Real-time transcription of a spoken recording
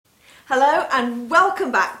Hello and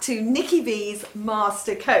welcome back to Nikki B's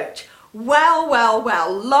Master Coach. Well,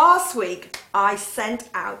 last week I sent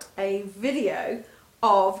out a video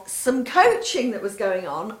of some coaching that was going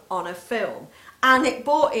on a film, and it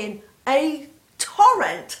brought in a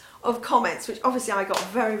torrent of comments, which obviously I got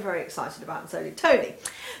very excited about, and so did Tony.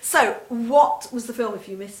 So what was the film, if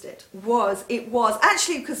you missed it? It was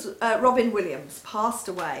actually because Robin Williams passed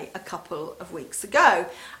away a couple of weeks ago,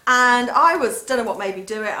 and don't know what made me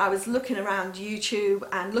do it. I was looking around YouTube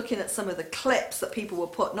and looking at some of the clips that people were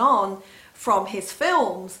putting on from his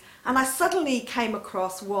films, and I suddenly came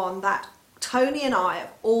across one that Tony and I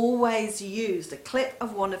have always used, a clip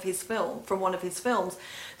of one of his films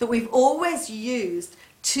that we've always used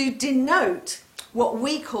to denote what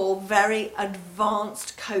we call very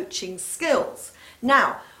advanced coaching skills.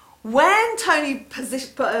 Now, when Tony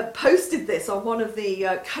posted this on one of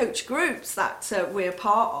the coach groups that we're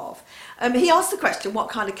part of, he asked the question, what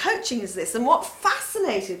kind of coaching is this? And what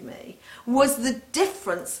fascinated me was the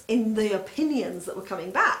difference in the opinions that were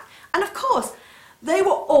coming back. And of course, they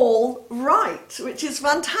were all right, which is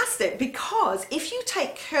fantastic, because if you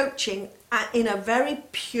take coaching in a very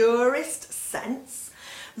purist sense,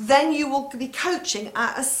 then you will be coaching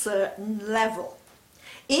at a certain level.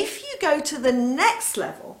 If you go to the next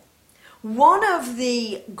level, one of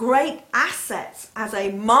the great assets as a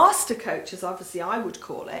master coach, as obviously I would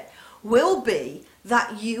call it, will be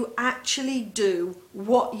that you actually do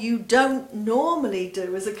what you don't normally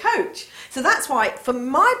do as a coach. So that's why, from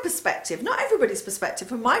my perspective, not everybody's perspective,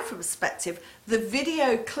 from my perspective, the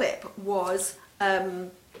video clip was a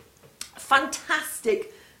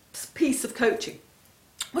fantastic piece of coaching,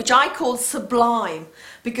 which I call sublime,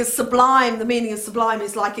 because sublime, the meaning of sublime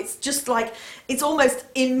is like, it's almost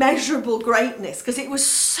immeasurable greatness, because it was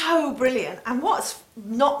so brilliant. And what's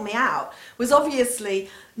knocked me out was obviously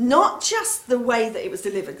not just the way that it was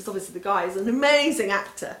delivered, because obviously the guy is an amazing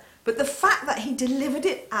actor, but the fact that he delivered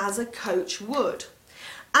it as a coach would.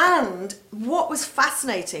 And what was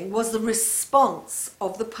fascinating was the response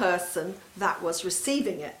of the person that was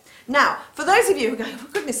receiving it. Now, for those of you who are going, for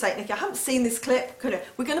goodness sake, Nikki, I haven't seen this clip.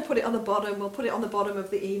 We're going to put it on the bottom. We'll put it on the bottom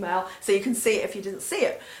of the email so you can see it if you didn't see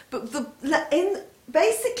it. But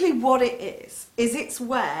basically what it is it's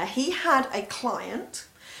where he had a client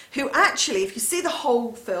who actually, if you see the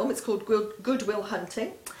whole film, it's called Good Will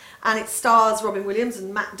Hunting, and it stars Robin Williams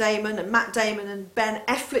and Matt Damon and Ben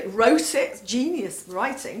Affleck wrote it. It's genius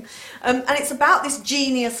writing. And it's about this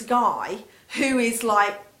genius guy who is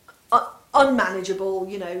like unmanageable,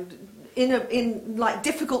 you know, like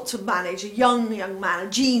difficult to manage, a young man, a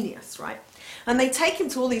genius, right? And they take him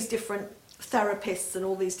to all these different therapists and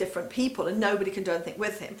all these different people, and nobody can do anything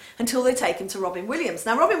with him until they take him to Robin Williams.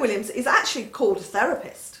 Now, Robin Williams is actually called a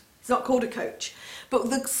therapist. He's not called a coach. But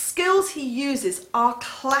the skills he uses are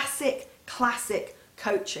classic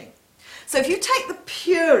coaching. So if you take the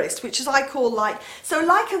purist, which is I call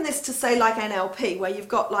liken this to say like NLP, where you've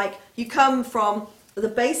got you come from, the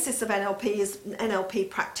basis of NLP is an NLP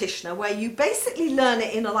practitioner, where you basically learn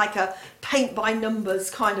it in a paint by numbers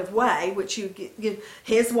kind of way, which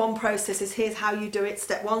here's one process, here's how you do it,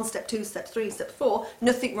 step 1, step 2, step 3, step 4,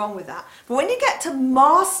 nothing wrong with that. But when you get to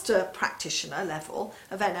master practitioner level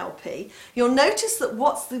of NLP, you'll notice that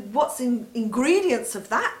what's in ingredients of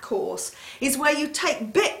that course is where you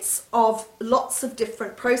take bits of lots of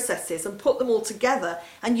different processes and put them all together,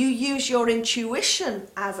 and you use your intuition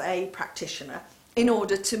as a practitioner in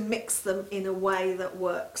order to mix them in a way that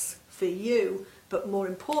works for you, but more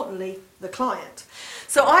importantly, the client.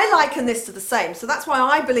 So I liken this to the same. So that's why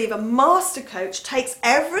I believe a master coach takes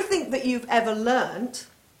everything that you've ever learned,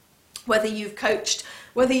 whether you've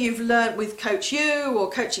learned with Coach U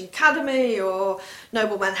or Coaching Academy or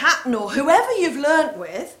Noble Manhattan or whoever you've learned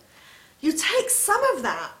with, you take some of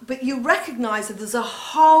that, but you recognize that there's a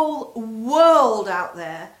whole world out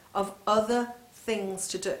there of other things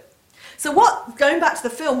to do. So going back to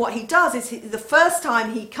the film, what he does is the first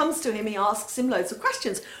time he comes to him, he asks him loads of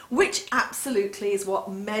questions, which absolutely is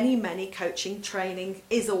what many coaching training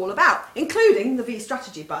is all about, including the V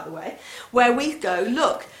strategy, by the way, where we go,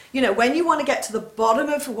 look, you know, when you want to get to the bottom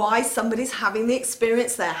of why somebody's having the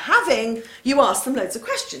experience they're having, you ask them loads of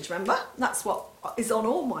questions, remember? That's what is on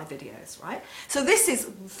all my videos, right? So this is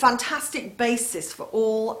fantastic basis for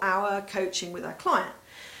all our coaching with our client.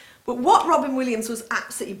 But what Robin Williams was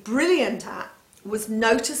absolutely brilliant at was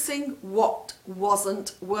noticing what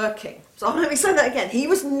wasn't working. So let me say that again. He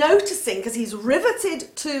was noticing, because he's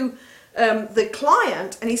riveted to the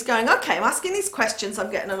client, and he's going, okay, I'm asking these questions,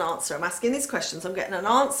 I'm getting an answer. I'm asking these questions, I'm getting an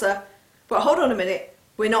answer. But hold on a minute,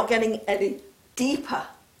 we're not getting any deeper.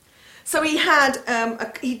 So he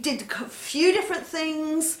did a few different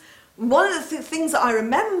things, one of the things that I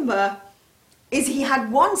remember is he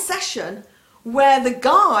had one session where the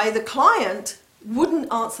client,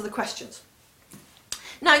 wouldn't answer the questions.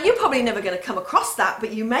 Now, you're probably never going to come across that,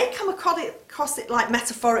 but you may come across it like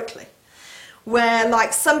metaphorically, where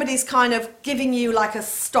like somebody's kind of giving you like a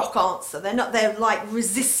stock answer. They're like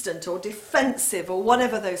resistant or defensive or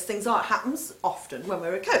whatever those things are. It happens often when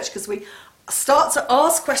we're a coach because we start to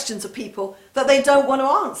ask questions of people that they don't want to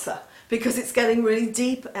answer because it's getting really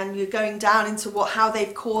deep and you're going down into how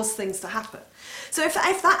they've caused things to happen. So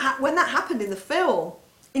when that happened in the film,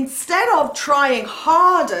 instead of trying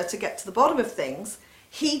harder to get to the bottom of things,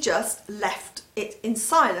 he just left it in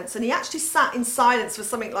silence. And he actually sat in silence for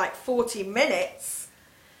something like 40 minutes.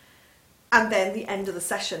 And then the end of the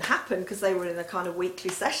session happened because they were in a kind of weekly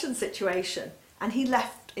session situation. And he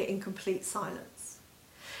left it in complete silence.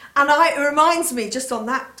 And it reminds me, just on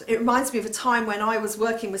that, it reminds me of a time when I was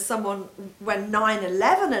working with someone when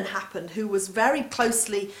 9/11 had happened, who was very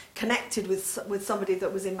closely connected with somebody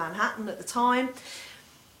that was in Manhattan at the time.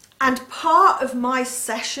 And part of my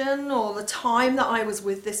session, or the time that I was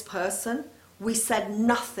with this person, we said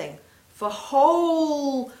nothing for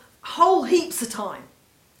whole heaps of time.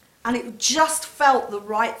 And it just felt the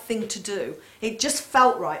right thing to do. It just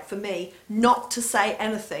felt right for me not to say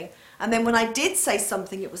anything. And then when I did say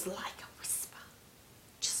something, it was like a whisper,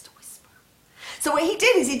 just a whisper. So what he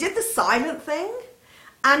did is he did the silent thing,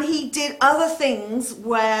 and he did other things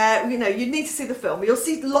where, you need to see the film. You'll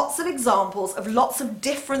see lots of examples of lots of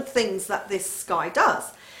different things that this guy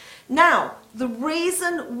does. Now, the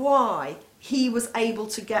reason why he was able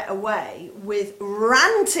to get away with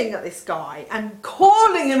ranting at this guy and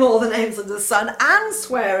calling him all the names under the sun and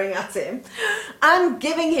swearing at him and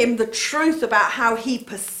giving him the truth about how he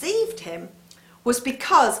perceived him was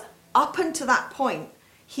because up until that point,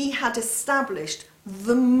 he had established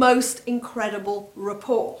the most incredible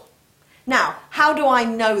rapport. Now, how do I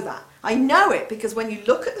know that? I know it because when you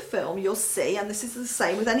look at the film, you'll see, and this is the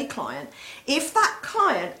same with any client, if that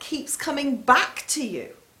client keeps coming back to you,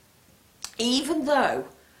 even though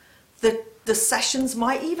the sessions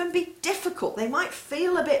might even be difficult, they might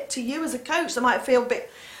feel a bit, to you as a coach, they might feel a bit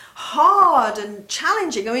hard and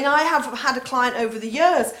challenging. I mean, I have had a client over the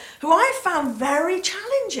years who I found very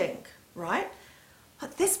challenging, right?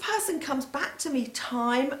 But this person comes back to me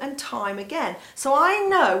time and time again. So I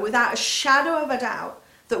know without a shadow of a doubt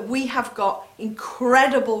that we have got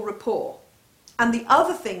incredible rapport. And the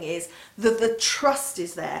other thing is that the trust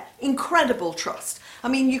is there, incredible trust. I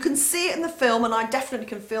mean, you can see it in the film, and I definitely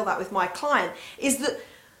can feel that with my client, is that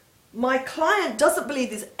my client doesn't believe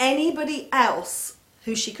there's anybody else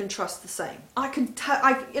who she can trust the same. I can tell,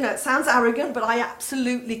 it sounds arrogant, but I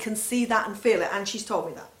absolutely can see that and feel it, and she's told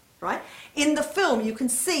me that, right? In the film, you can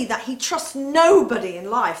see that he trusts nobody in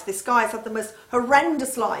life. This guy's had the most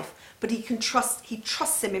horrendous life, but he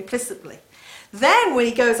trusts him implicitly. Then when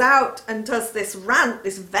he goes out and does this rant,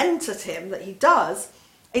 this vent at him that he does,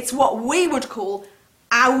 it's what we would call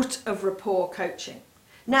out of rapport coaching.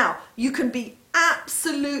 Now, you can be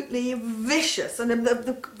absolutely vicious, and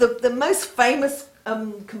the most famous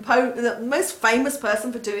the most famous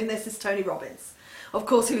person for doing this is Tony Robbins, of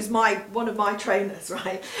course, who's one of my trainers,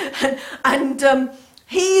 right? and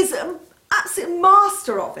he's an absolute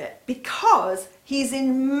master of it because he's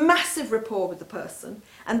in massive rapport with the person,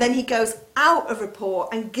 and then he goes out of rapport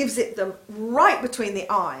and gives it them right between the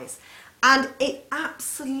eyes, and it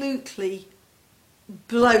absolutely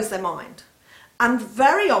blows their mind. And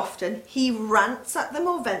very often he rants at them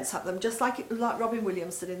or vents at them, just like Robin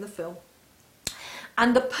Williams did in the film.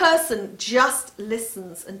 And the person just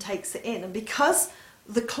listens and takes it in. And because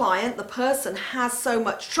the client, the person, has so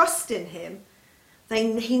much trust in him,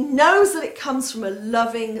 he knows that it comes from a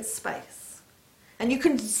loving space. And you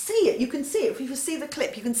can see it. You can see it. If you see the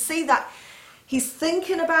clip, you can see that he's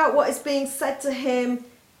thinking about what is being said to him,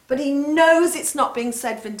 but he knows it's not being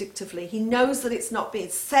said vindictively. He knows that it's not being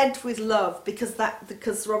said with love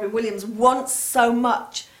because Robin Williams wants so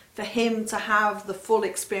much for him to have the full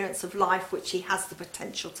experience of life which he has the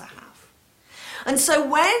potential to have. And so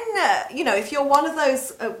when, if you're one of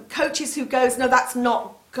those coaches who goes, no, that's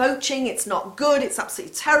not coaching, it's not good, it's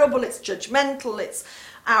absolutely terrible, it's judgmental, it's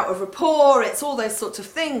out of rapport, it's all those sorts of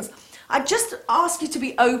things, I just ask you to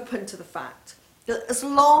be open to the fact that as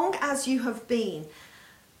long as you have been,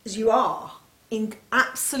 as you are, in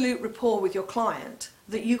absolute rapport with your client,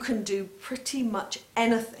 that you can do pretty much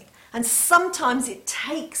anything. And sometimes it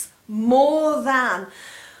takes more than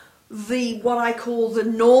what I call the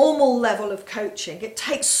normal level of coaching. It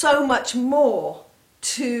takes so much more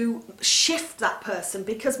to shift that person,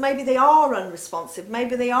 because maybe they are unresponsive,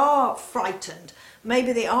 maybe they are frightened,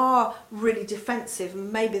 maybe they are really defensive,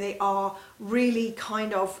 maybe they are really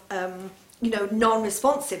kind of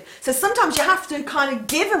non-responsive. So sometimes you have to kind of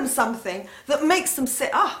give them something that makes them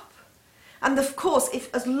sit up. And of course,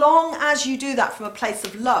 as long as you do that from a place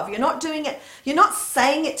of love, you're not doing it, you're not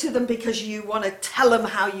saying it to them because you want to tell them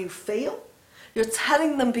how you feel. You're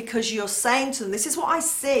telling them because you're saying to them, this is what I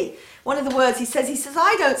see. One of the words he says,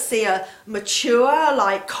 I don't see a mature,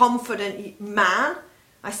 like confident man.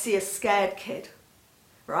 I see a scared kid,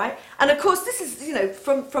 right? And of course, this is,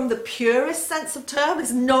 from the purest sense of term,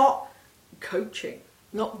 is not coaching.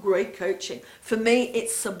 Not great coaching. For me,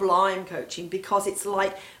 it's sublime coaching, because it's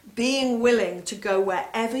like being willing to go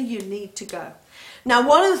wherever you need to go. Now,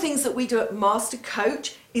 one of the things that we do at Master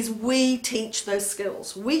Coach is we teach those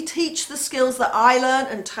skills. We teach the skills that I learned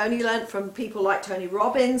and Tony learned from people like Tony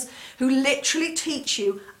Robbins, who literally teach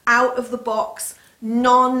you out of the box,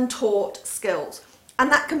 non-taught skills.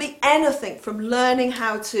 And that can be anything from learning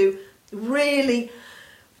how to really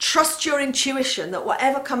trust your intuition, that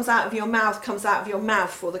whatever comes out of your mouth comes out of your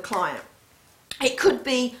mouth for the client. It could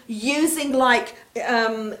be using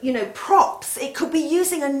props. It could be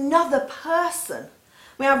using another person.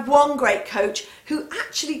 We have one great coach who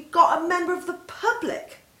actually got a member of the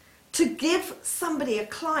public to give somebody, a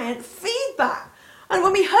client, feedback. And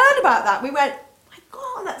when we heard about that, we went, my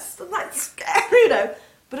God, that's scary,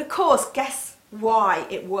 But of course, guess why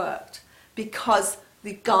it worked? Because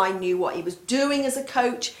the guy knew what he was doing as a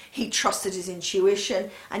coach, he trusted his intuition,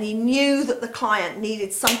 and he knew that the client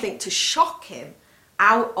needed something to shock him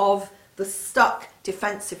out of the stuck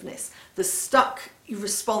defensiveness, the stuck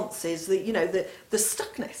responses, the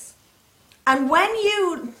stuckness. And when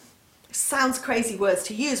you, sounds crazy words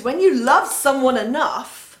to use, when you love someone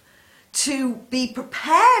enough to be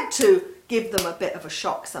prepared to give them a bit of a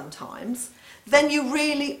shock sometimes, then you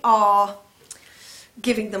really are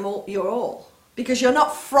giving them your all. Because you're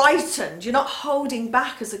not frightened, you're not holding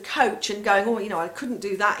back as a coach and going, I couldn't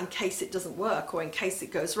do that in case it doesn't work, or in case it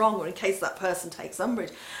goes wrong, or in case that person takes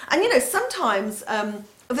umbrage. And sometimes,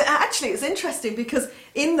 actually it's interesting, because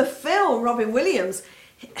in the film, Robin Williams,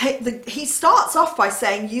 he starts off by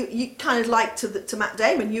saying, you kind of like to Matt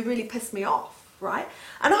Damon, you really pissed me off, right?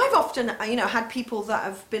 And I've often, had people that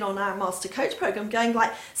have been on our Master Coach program going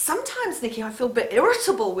like, sometimes, Nikki, I feel a bit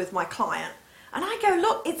irritable with my client. And I go,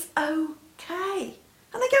 look, it's okay.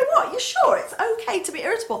 And they go, what? You're sure it's okay to be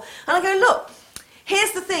irritable? And I go, look,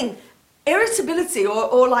 here's the thing. Irritability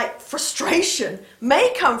or like frustration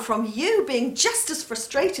may come from you being just as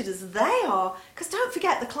frustrated as they are, because don't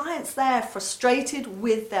forget, the client's there frustrated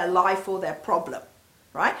with their life or their problem,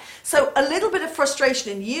 right? So a little bit of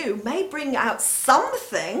frustration in you may bring out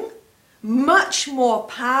something much more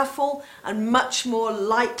powerful and much more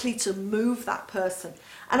likely to move that person.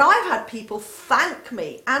 And I've had people thank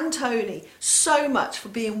me and Tony so much for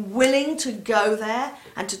being willing to go there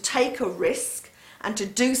and to take a risk and to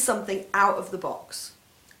do something out of the box.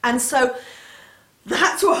 And so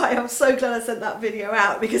that's why I'm so glad I sent that video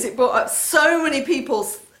out, because it brought up so many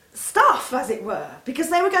people's stuff, as it were, because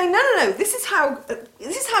they were going, no, this is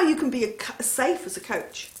how you can be safe as a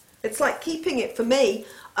coach. It's like keeping it, for me,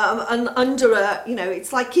 under a,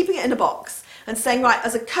 it's like keeping it in a box and saying, right,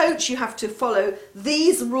 as a coach, you have to follow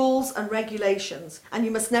these rules and regulations, and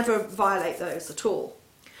you must never violate those at all.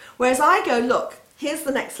 Whereas I go, look, here's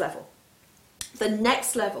the next level. The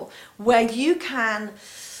next level where you can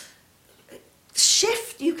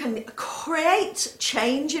shift, you can create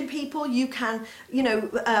change in people, you can, you're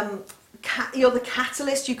the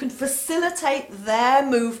catalyst, you can facilitate their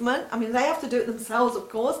movement. I mean, they have to do it themselves, of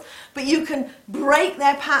course, but you can break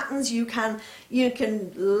their patterns, you can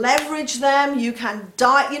leverage them, you can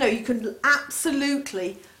you can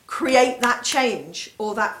absolutely create that change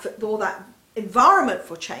or that environment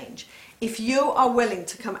for change if you are willing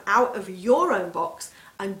to come out of your own box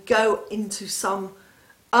and go into some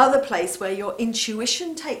other place where your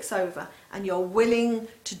intuition takes over and you're willing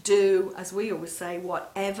to do, as we always say,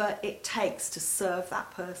 whatever it takes to serve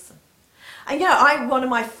that person. And one of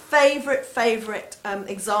my favorite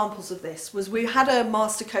examples of this was, we had a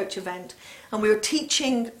Master Coach event and we were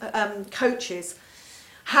teaching coaches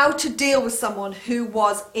how to deal with someone who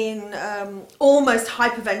was in almost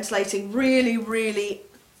hyperventilating, really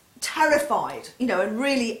terrified, and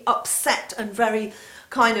really upset and very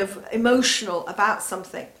kind of emotional about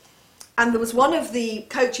something. And there was one of the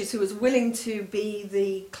coaches who was willing to be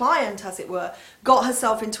the client, as it were, got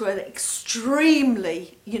herself into an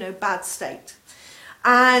extremely, bad state.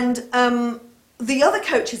 And the other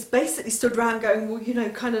coaches basically stood around going,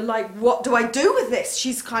 well, kind of like, what do I do with this?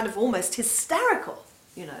 She's kind of almost hysterical.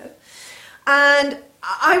 you know. And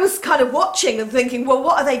I was kind of watching and thinking, well,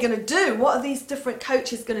 what are they going to do? What are these different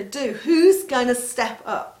coaches going to do? Who's going to step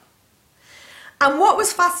up? And what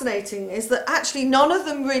was fascinating is that actually none of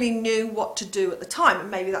them really knew what to do at the time, and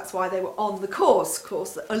maybe that's why they were on the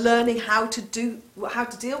course, learning how to deal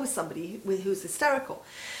with somebody who's hysterical.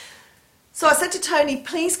 So I said to Tony,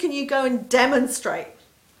 please can you go and demonstrate?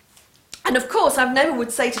 And of course I never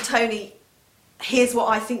would say to Tony, here's what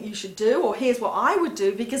I think you should do, or here's what I would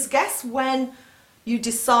do, because guess when you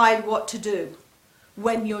decide what to do?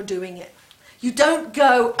 When you're doing it. You don't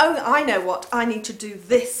go, oh, I know what, I need to do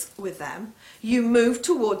this with them. You move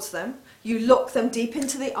towards them, you look them deep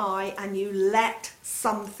into the eye, and you let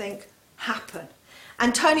something happen.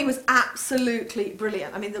 And Tony was absolutely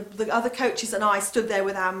brilliant. I mean, the other coaches and I stood there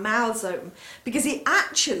with our mouths open, because he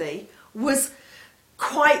actually was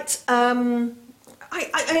quite, I'm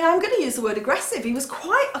going to use the word aggressive. He was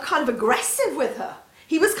quite kind of aggressive with her.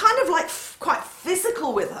 He was kind of like quite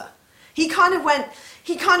physical with her. He kind of went,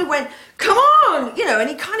 come on, you know, and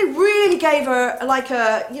he kind of really gave her like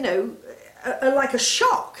a, you know, like a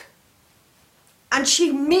shock. And she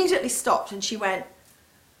immediately stopped and she went,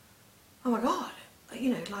 oh my God, you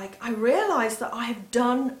know, like I realised that I have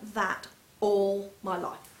done that all my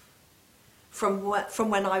life. From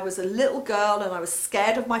when I was a little girl and I was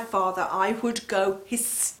scared of my father, I would go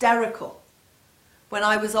hysterical. When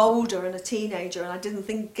I was older and a teenager and I didn't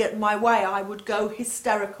think get my way, I would go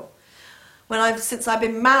hysterical. Since I've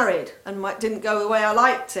been married and didn't go the way I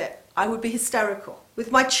liked it, I would be hysterical.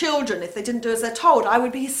 With my children, if they didn't do as they're told, I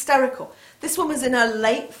would be hysterical. This woman's in her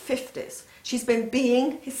late 50s. She's been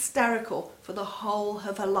being hysterical for the whole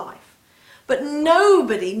of her life. But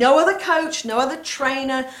nobody, no other coach, no other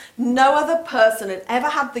trainer, no other person had ever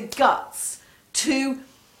had the guts to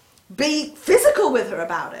be physical with her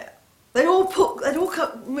about it. They'd all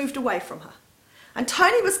moved away from her. And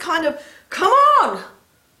Tony was kind of, come on,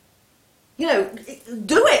 you know,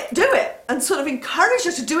 do it, and sort of encouraged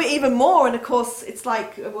her to do it even more. And of course, it's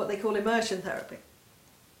like what they call immersion therapy.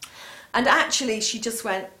 And actually, she just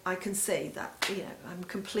went, I can see that, you know, I'm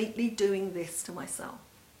completely doing this to myself.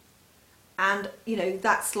 And, you know,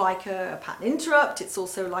 that's like a pattern interrupt. It's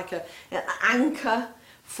also like an anchor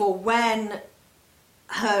for when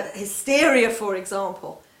her hysteria, for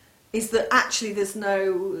example, is that actually there's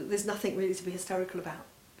nothing really to be hysterical about,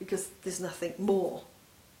 because there's nothing more.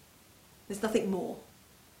 There's nothing more.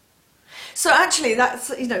 So actually that's,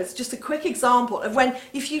 you know, it's just a quick example of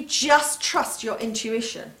if you just trust your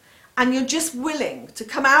intuition and you're just willing to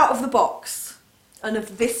come out of the box and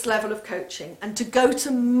of this level of coaching and to go to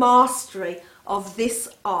mastery of this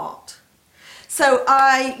art. So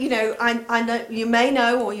I know, you may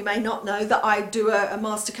know or you may not know that I do a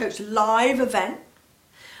Master Coach live event.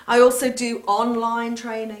 I also do online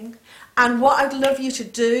training. And what I'd love you to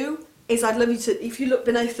do is I'd love you to, if you look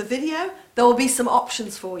beneath the video, there will be some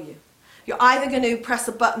options for you. You're either going to press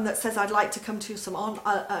a button that says I'd like to come to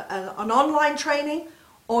an online training,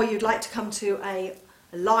 or you'd like to come to a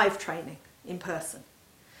live training in person.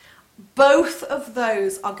 Both of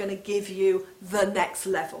those are going to give you the next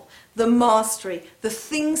level, the mastery, the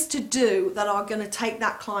things to do that are going to take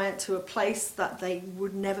that client to a place that they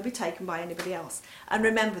would never be taken by anybody else. And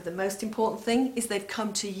remember, the most important thing is they've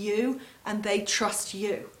come to you and they trust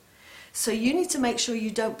you. So you need to make sure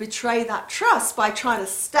you don't betray that trust by trying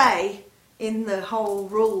to stay in the whole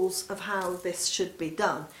rules of how this should be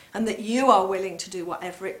done, and that you are willing to do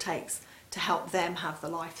whatever it takes to help them have the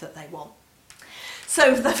life that they want.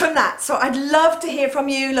 So from that, so I'd love to hear from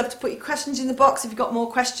you, love to put your questions in the box if you've got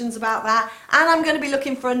more questions about that. And I'm going to be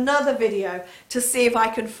looking for another video to see if I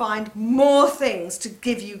can find more things to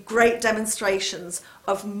give you great demonstrations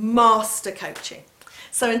of master coaching.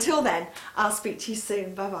 So until then, I'll speak to you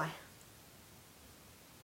soon. Bye-bye.